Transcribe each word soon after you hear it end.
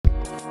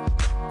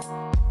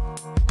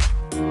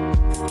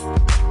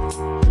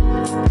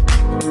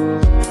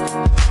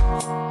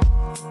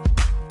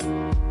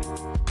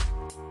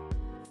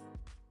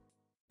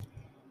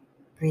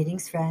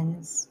Greetings,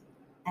 friends,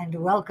 and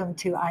welcome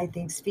to I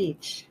Think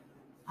Speech.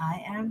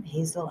 I am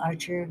Hazel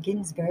Archer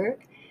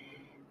Ginsburg,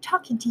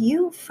 talking to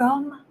you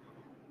from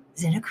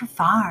Zinneker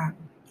Farm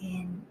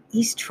in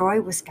East Troy,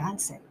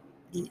 Wisconsin,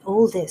 the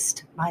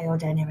oldest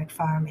biodynamic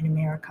farm in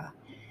America.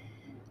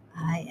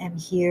 I am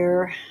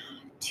here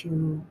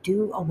to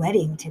do a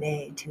wedding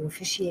today, to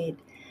officiate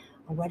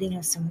a wedding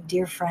of some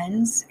dear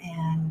friends,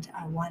 and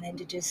I wanted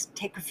to just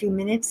take a few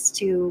minutes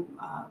to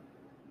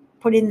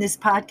put in this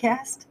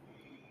podcast.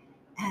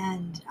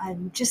 And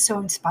I'm just so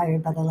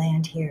inspired by the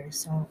land here.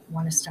 So I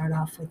want to start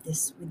off with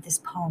this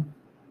poem.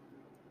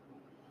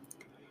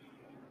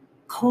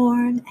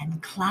 Corn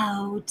and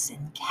clouds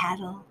and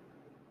cattle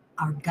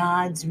are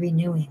gods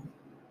renewing.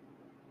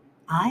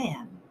 I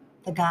am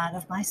the god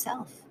of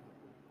myself.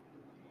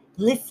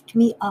 Lift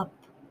me up,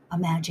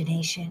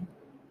 imagination,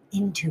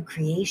 into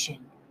creation,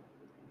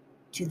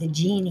 to the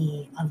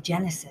genie of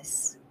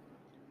Genesis,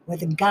 where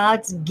the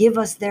gods give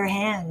us their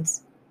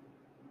hands.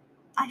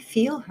 I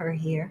feel her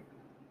here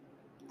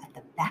at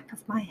the back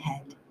of my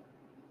head.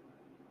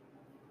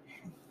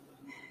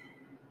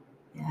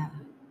 Yeah,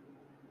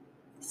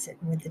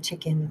 sitting with the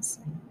chickens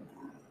and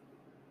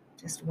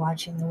just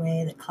watching the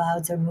way the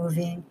clouds are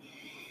moving.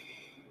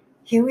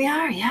 Here we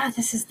are. Yeah,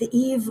 this is the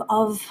eve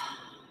of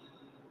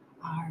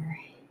our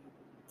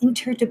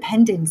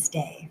Interdependence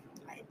Day,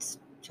 right?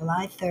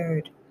 July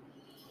 3rd,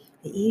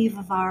 the eve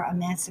of our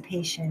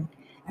emancipation.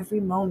 Every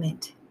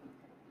moment,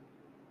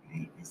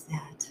 right, is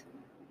that.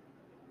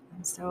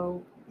 And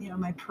so,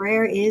 my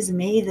prayer is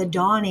may the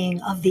dawning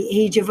of the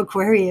age of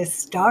Aquarius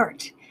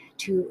start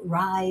to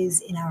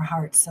rise in our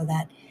hearts so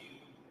that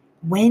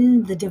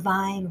when the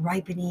divine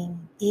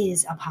ripening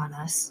is upon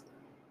us,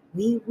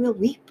 we will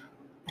reap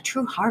a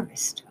true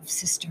harvest of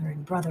sister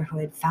and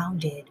brotherhood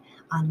founded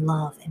on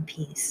love and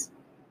peace.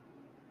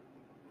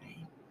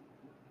 Right?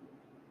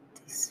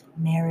 This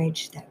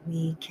marriage that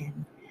we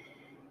can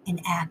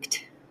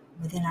enact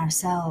within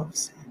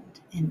ourselves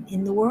and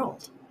in the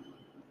world.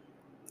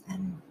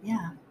 And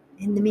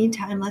in the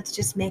meantime, let's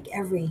just make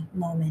every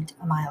moment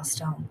a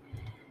milestone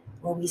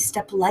where we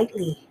step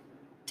lightly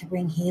to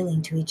bring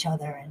healing to each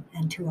other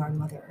and to our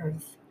Mother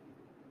Earth.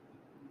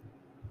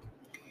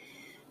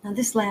 Now,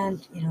 this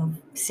land,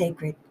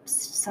 sacred,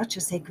 such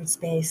a sacred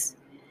space.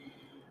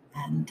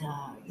 And,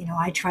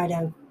 I try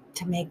to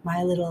make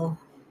my little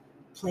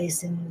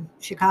place in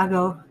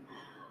Chicago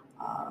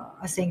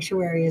a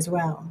sanctuary as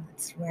well.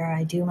 It's where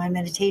I do my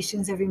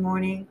meditations every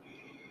morning,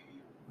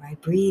 where I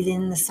breathe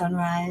in the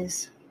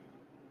sunrise.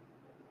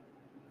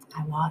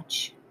 I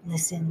watch,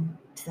 listen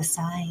to the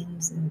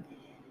signs and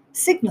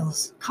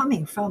signals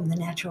coming from the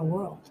natural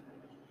world,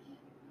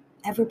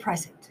 ever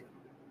present.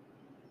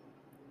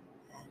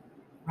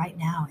 Right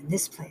now, in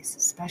this place,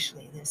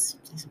 especially this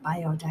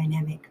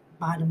biodynamic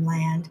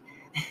bottomland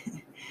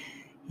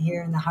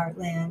here in the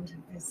heartland,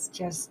 is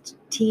just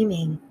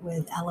teeming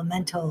with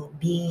elemental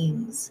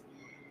beings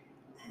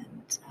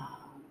and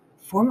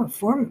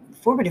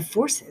formative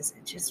forces.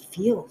 It just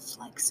feels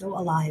like so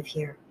alive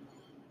here.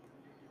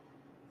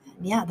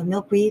 And the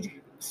milkweed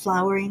is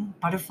flowering,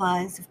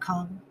 butterflies have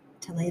come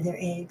to lay their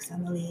eggs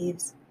on the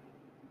leaves.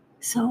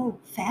 So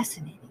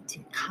fascinating to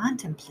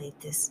contemplate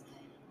this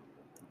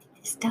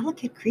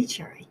delicate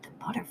creature, right?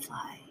 The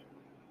butterfly.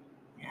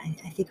 And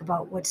I think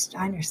about what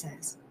Steiner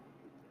says,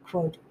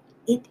 quote,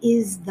 "It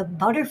is the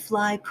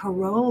butterfly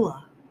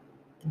corona,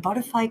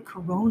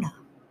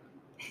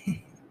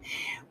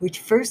 which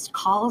first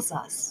calls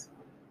us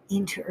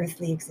into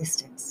earthly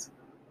existence."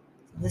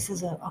 This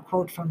is a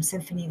quote from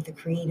Symphony of the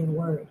Creative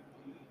Word.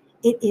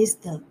 It is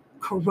the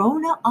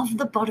corona of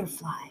the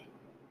butterfly.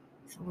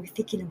 So we're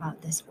thinking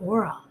about this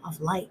aura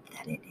of light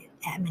that it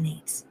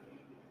emanates.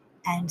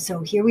 And so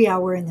here we are,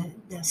 we're in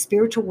the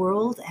spiritual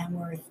world, and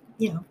we're,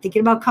 thinking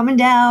about coming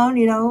down,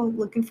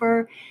 looking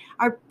for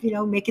our,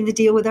 making the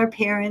deal with our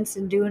parents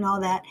and doing all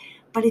that.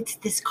 But it's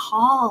this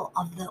call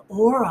of the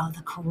aura,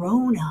 the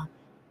corona,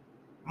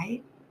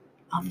 right,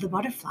 of the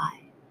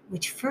butterfly,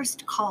 which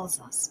first calls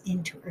us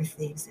into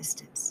earthly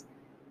existence.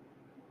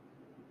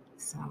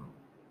 So,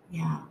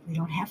 we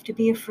don't have to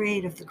be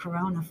afraid of the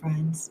corona,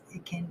 friends.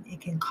 It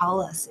can call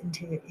us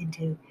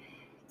into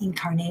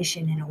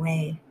incarnation in a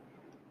way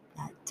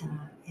that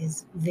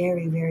is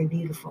very, very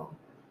beautiful.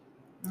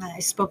 I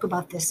spoke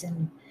about this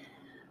in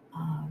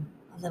a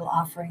little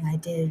offering I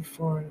did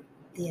for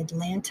the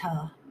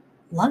Atlanta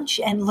Lunch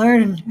and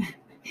Learn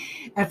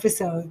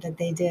episode that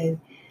they did.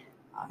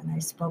 And I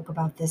spoke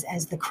about this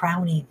as the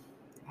crowning,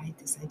 right?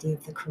 This idea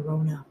of the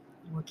corona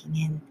working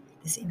in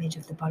this image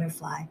of the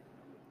butterfly.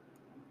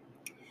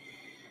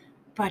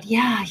 But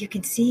you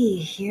can see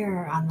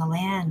here on the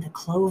land, the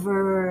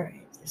clover,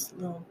 this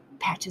little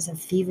patches of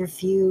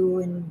feverfew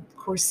and, of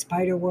course,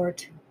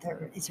 spiderwort.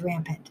 It's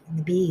rampant, and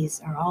the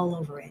bees are all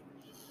over it.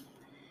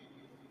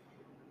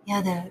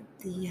 The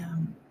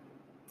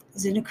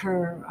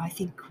Zinneker, I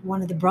think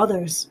one of the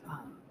brothers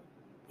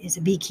is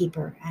a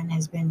beekeeper and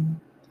has been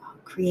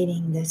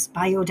creating this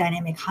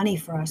biodynamic honey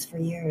for us for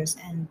years.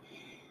 And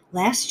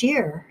last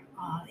year,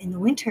 in the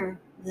winter,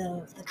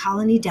 the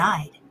colony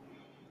died.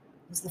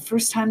 was the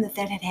first time that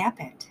had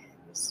happened.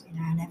 It was,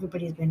 and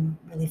everybody's been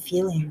really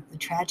feeling the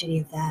tragedy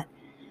of that,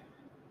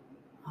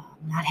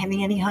 not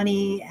having any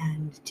honey,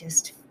 and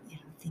just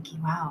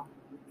thinking, wow,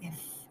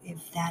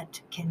 if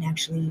that can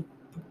actually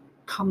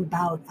come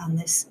about on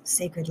this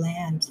sacred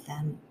land,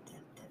 then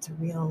that's a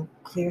real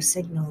clear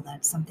signal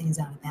that something is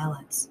out of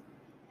balance.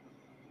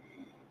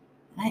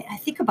 I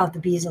think about the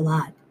bees a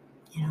lot,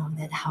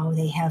 that how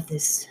they have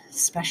this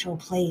special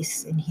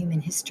place in human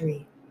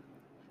history,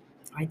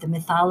 right? The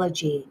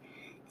mythology,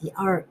 the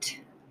art,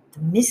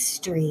 the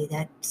mystery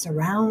that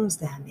surrounds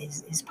them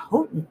is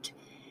potent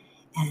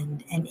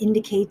and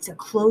indicates a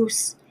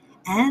close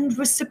and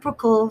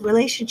reciprocal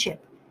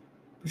relationship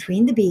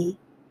between the bee,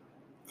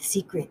 the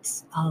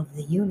secrets of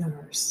the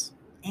universe,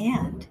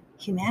 and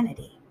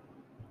humanity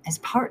as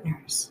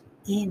partners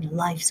in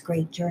life's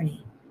great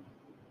journey.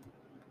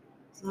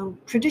 So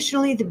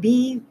traditionally, the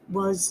bee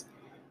was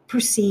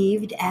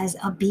perceived as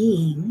a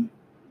being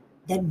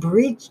that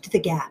bridged the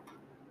gap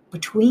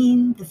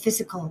between the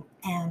physical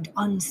and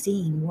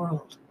unseen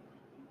world,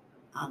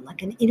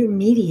 like an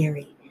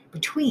intermediary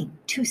between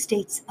two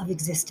states of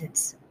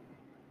existence,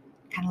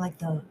 kind of like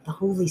the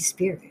Holy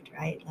Spirit,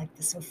 right? Like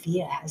the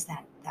Sophia has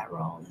that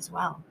role as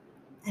well.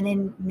 And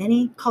in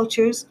many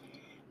cultures,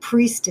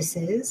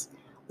 priestesses,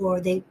 or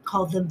they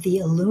call them the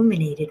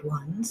illuminated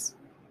ones,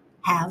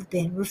 have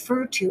been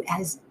referred to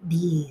as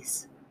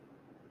bees.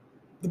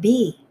 The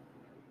bee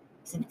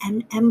is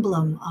an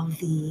emblem of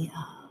the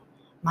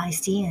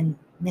Mycenaean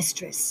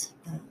mistress,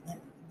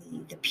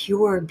 the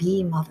pure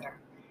bee mother.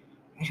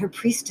 And her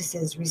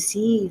priestesses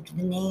received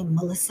the name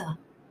Melissa,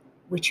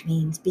 which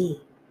means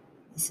bee.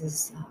 This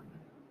is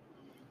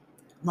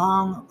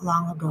long,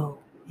 long ago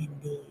in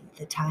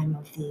the time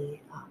of the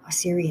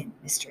Assyrian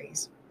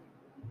mysteries.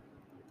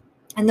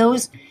 And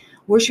those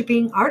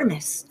worshiping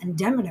Artemis and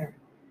Demeter,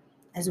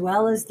 as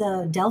well as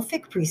the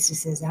Delphic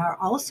priestesses, are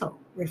also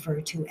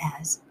referred to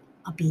as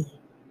a bee.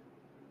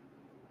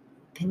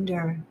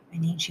 Pindar,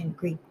 an ancient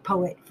Greek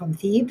poet from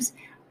Thebes,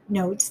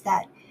 notes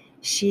that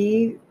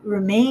she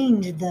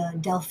remained the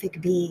Delphic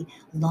bee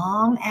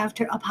long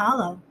after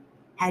Apollo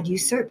had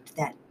usurped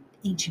that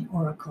ancient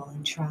oracle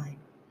and shrine.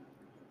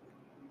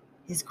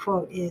 His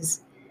quote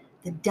is,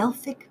 "The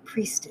Delphic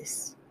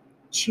priestess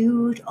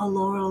chewed a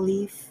laurel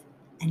leaf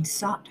and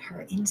sought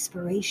her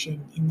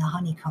inspiration in the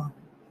honeycomb."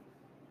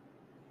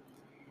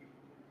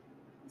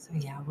 So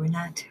yeah, we're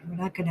not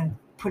going to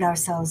put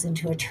ourselves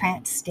into a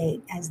trance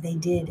state as they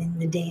did in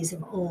the days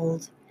of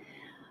old.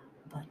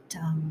 But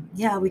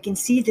yeah, we can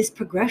see this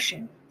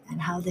progression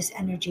and how this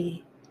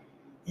energy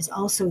is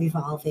also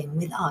evolving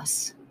with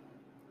us.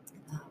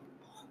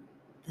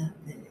 The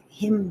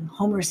hymn,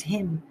 Homer's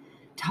hymn,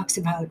 talks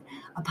about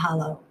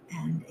Apollo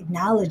and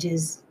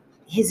acknowledges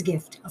his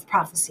gift of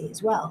prophecy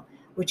as well,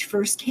 which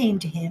first came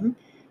to him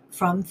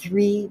from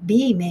 3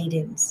 bee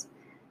maidens,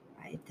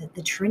 right?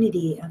 The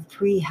trinity of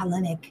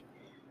pre-Hellenic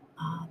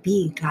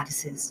bee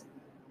goddesses.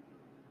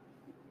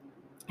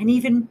 And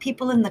even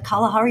people in the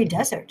Kalahari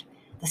Desert,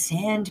 the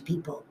sand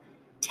people,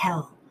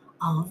 tell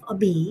of a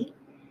bee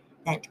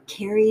that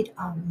carried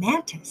a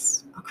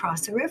mantis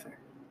across a river.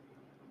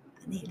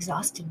 And the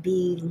exhausted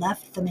bee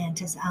left the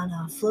mantis on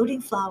a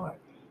floating flower,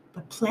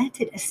 but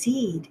planted a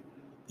seed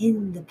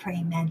in the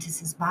praying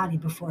mantis's body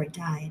before it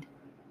died.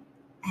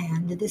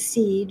 And the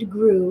seed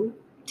grew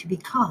to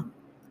become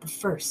the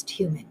first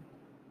human.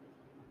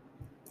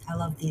 I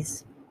love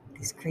these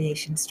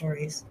creation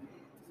stories.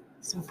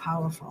 So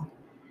powerful.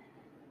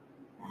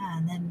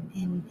 And then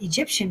in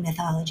Egyptian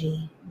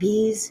mythology,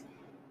 bees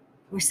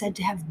were said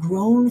to have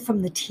grown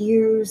from the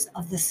tears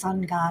of the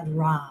sun god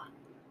Ra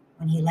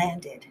when he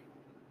landed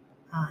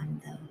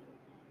on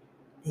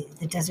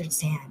the desert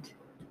sand.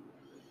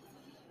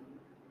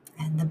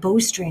 And the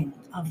bowstring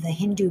of the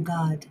Hindu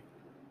god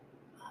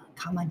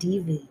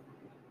Kamadevi,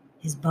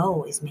 his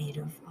bow is made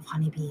of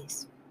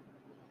honeybees.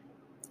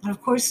 And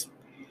of course,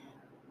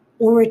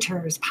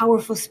 orators,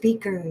 powerful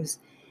speakers,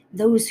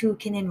 those who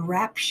can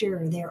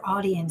enrapture their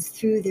audience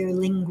through their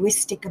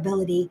linguistic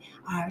ability,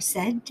 are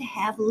said to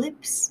have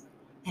lips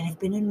that have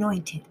been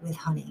anointed with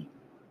honey.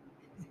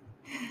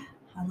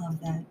 I love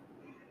that.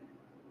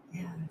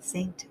 Yeah,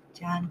 Saint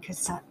John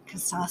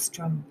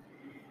Chrysostom,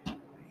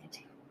 right?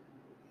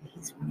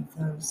 He's one of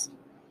those.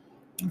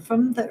 And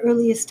from the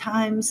earliest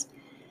times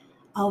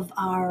of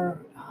our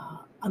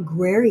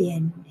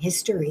agrarian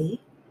history,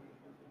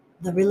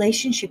 the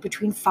relationship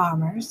between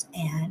farmers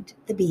and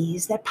the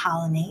bees that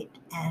pollinate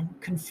and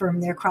confirm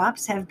their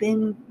crops have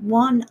been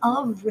one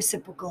of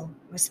reciprocal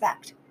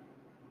respect.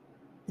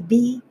 The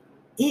bee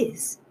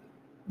is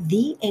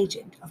the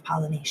agent of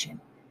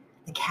pollination,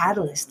 the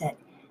catalyst that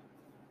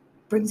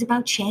brings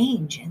about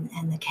change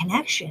and the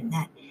connection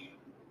that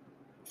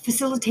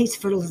facilitates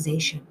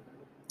fertilization,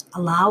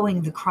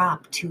 allowing the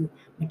crop to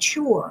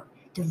mature,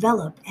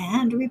 develop,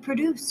 and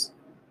reproduce.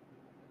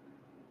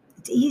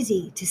 It's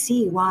easy to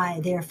see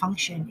why their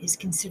function is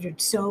considered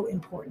so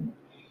important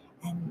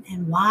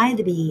and why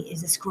the bee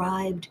is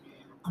ascribed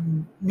a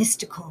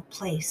mystical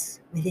place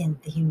within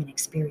the human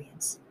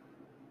experience.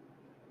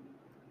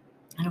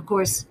 And of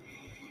course,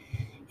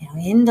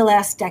 In the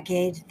last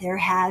decade, there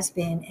has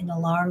been an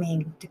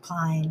alarming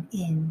decline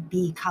in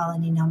bee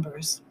colony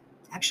numbers.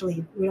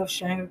 Actually, Rudolf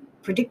Steiner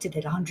predicted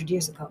it 100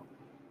 years ago.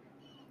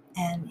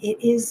 And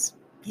it's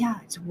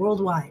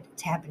worldwide,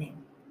 it's happening.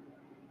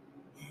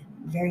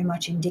 And very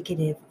much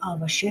indicative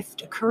of a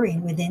shift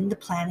occurring within the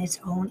planet's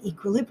own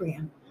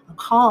equilibrium. A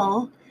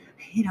call,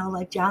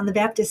 like John the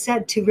Baptist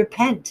said, to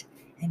repent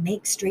and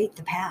make straight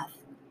the path.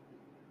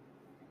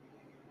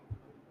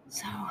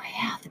 So,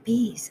 the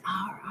bees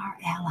are our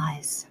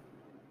allies.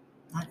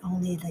 Not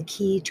only the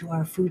key to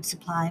our food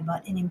supply,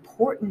 but an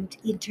important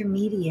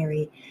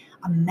intermediary,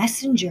 a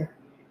messenger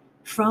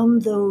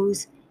from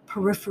those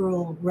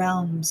peripheral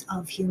realms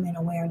of human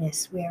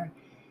awareness where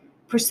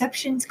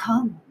perceptions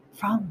come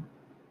from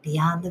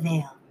beyond the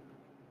veil.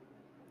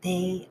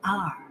 They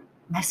are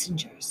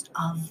messengers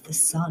of the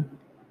sun.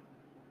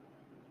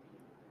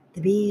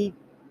 The bee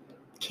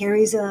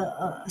carries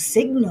a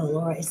signal,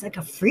 or it's like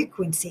a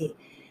frequency,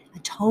 a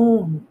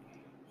tone,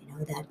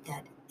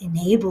 that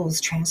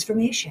enables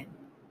transformation.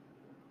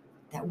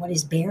 That what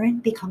is barren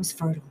becomes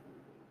fertile,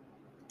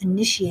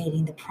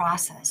 initiating the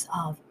process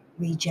of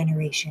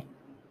regeneration.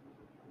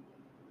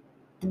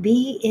 The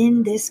bee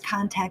in this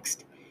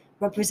context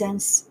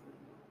represents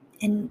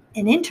an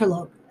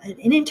interloper,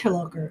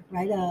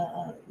 right?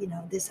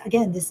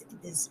 This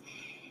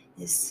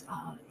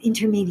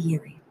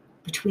intermediary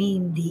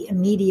between the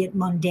immediate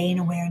mundane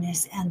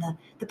awareness and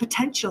the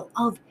potential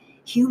of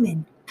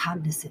human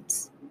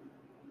cognizance.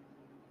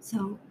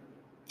 So,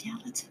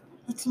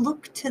 let's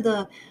look to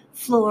the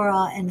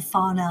flora and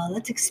fauna.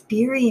 Let's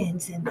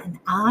experience and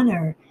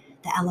honor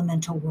the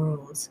elemental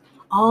worlds,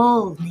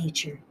 all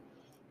nature,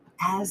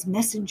 as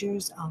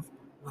messengers of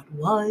what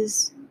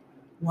was,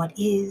 what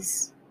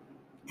is,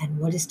 and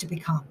what is to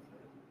become.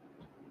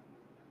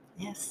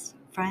 Yes,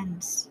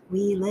 friends,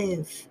 we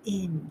live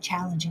in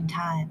challenging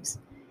times.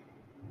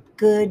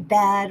 Good,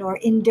 bad, or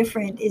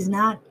indifferent is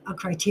not a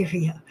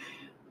criteria.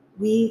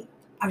 We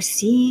are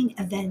seeing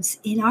events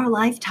in our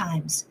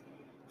lifetimes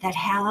that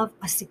have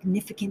a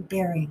significant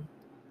bearing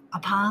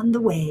upon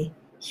the way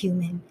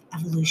human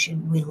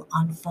evolution will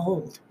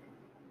unfold.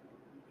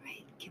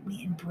 Right? Can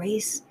we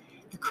embrace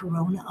the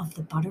corona of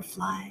the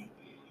butterfly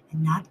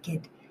and not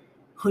get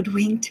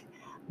hoodwinked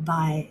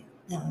by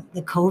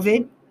the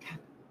COVID?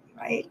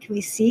 Right? Can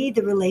we see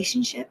the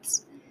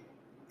relationships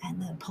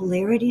and the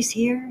polarities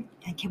here?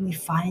 And can we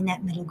find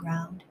that middle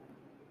ground?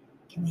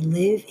 Can we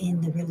live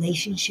in the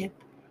relationship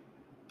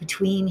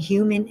between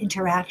human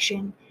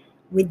interaction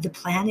with the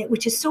planet,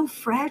 which is so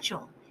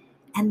fragile,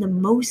 and the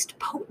most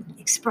potent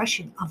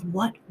expression of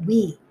what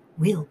we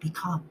will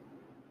become?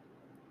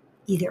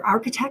 Either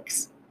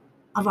architects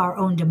of our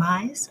own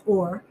demise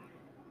or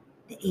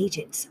the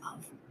agents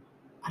of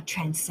a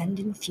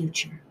transcendent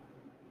future.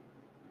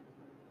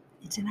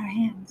 It's in our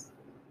hands.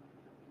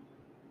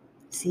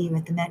 See you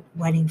at the Met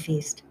Wedding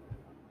Feast.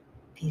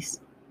 Peace.